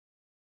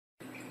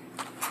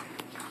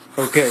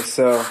Okay,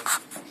 so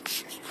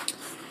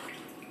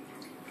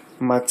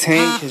my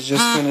tank has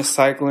just finished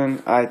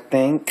cycling. I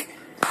think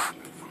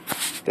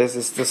there's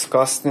this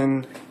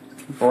disgusting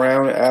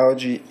brown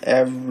algae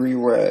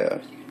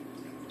everywhere.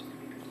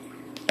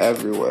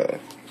 Everywhere.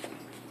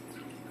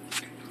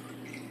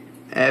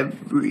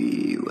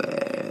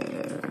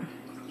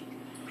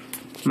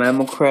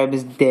 Mammal crab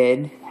is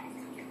dead.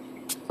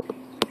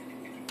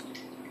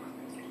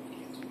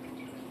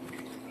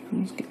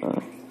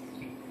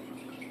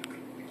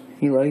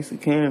 He likes the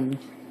camera.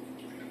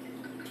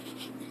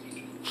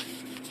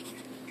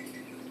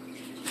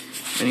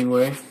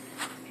 Anyway,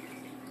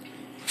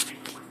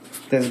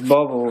 there's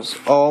bubbles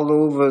all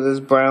over this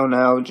brown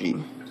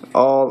algae.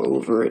 All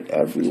over it,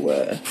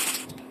 everywhere.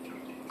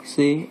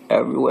 See?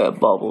 Everywhere,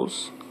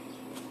 bubbles.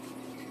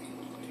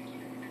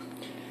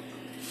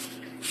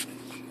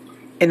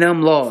 And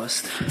I'm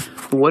lost.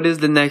 What is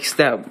the next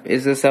step?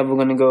 Is this ever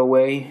going to go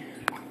away?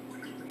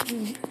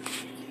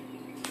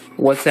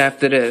 What's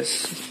after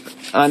this?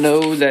 I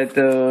know that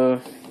the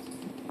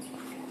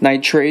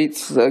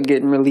nitrates are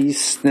getting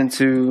released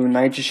into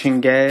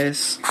nitrogen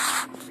gas.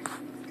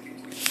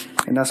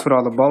 And that's what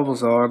all the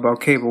bubbles are. But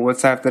okay, but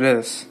what's after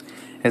this?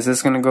 Is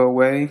this going to go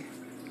away?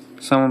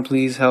 Someone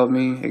please help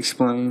me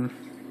explain.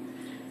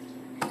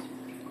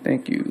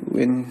 Thank you.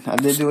 And I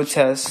did do a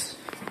test.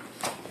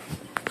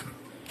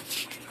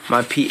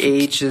 My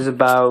pH is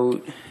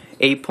about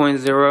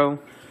 8.0.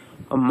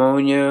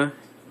 Ammonia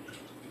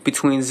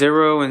between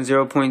 0 and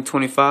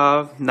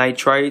 0.25.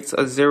 Nitrites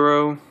are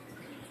 0.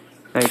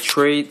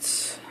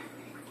 Nitrates,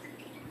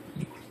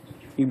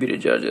 you be the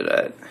judge of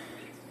that.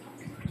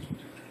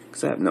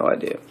 Because I have no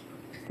idea.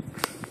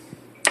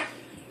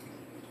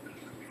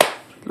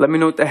 Let me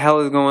know what the hell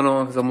is going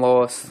on, because I'm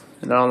lost.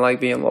 And I don't like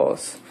being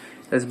lost.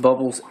 There's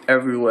bubbles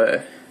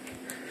everywhere.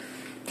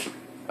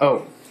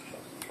 Oh.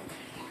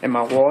 And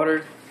my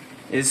water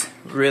is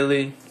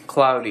really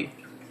cloudy.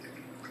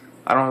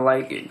 I don't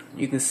like it.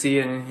 You can see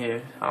it in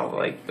here. I don't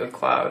like the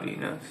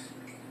cloudiness.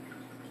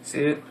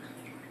 See it?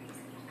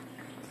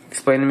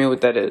 Explain to me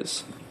what that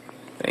is.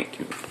 Thank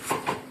you.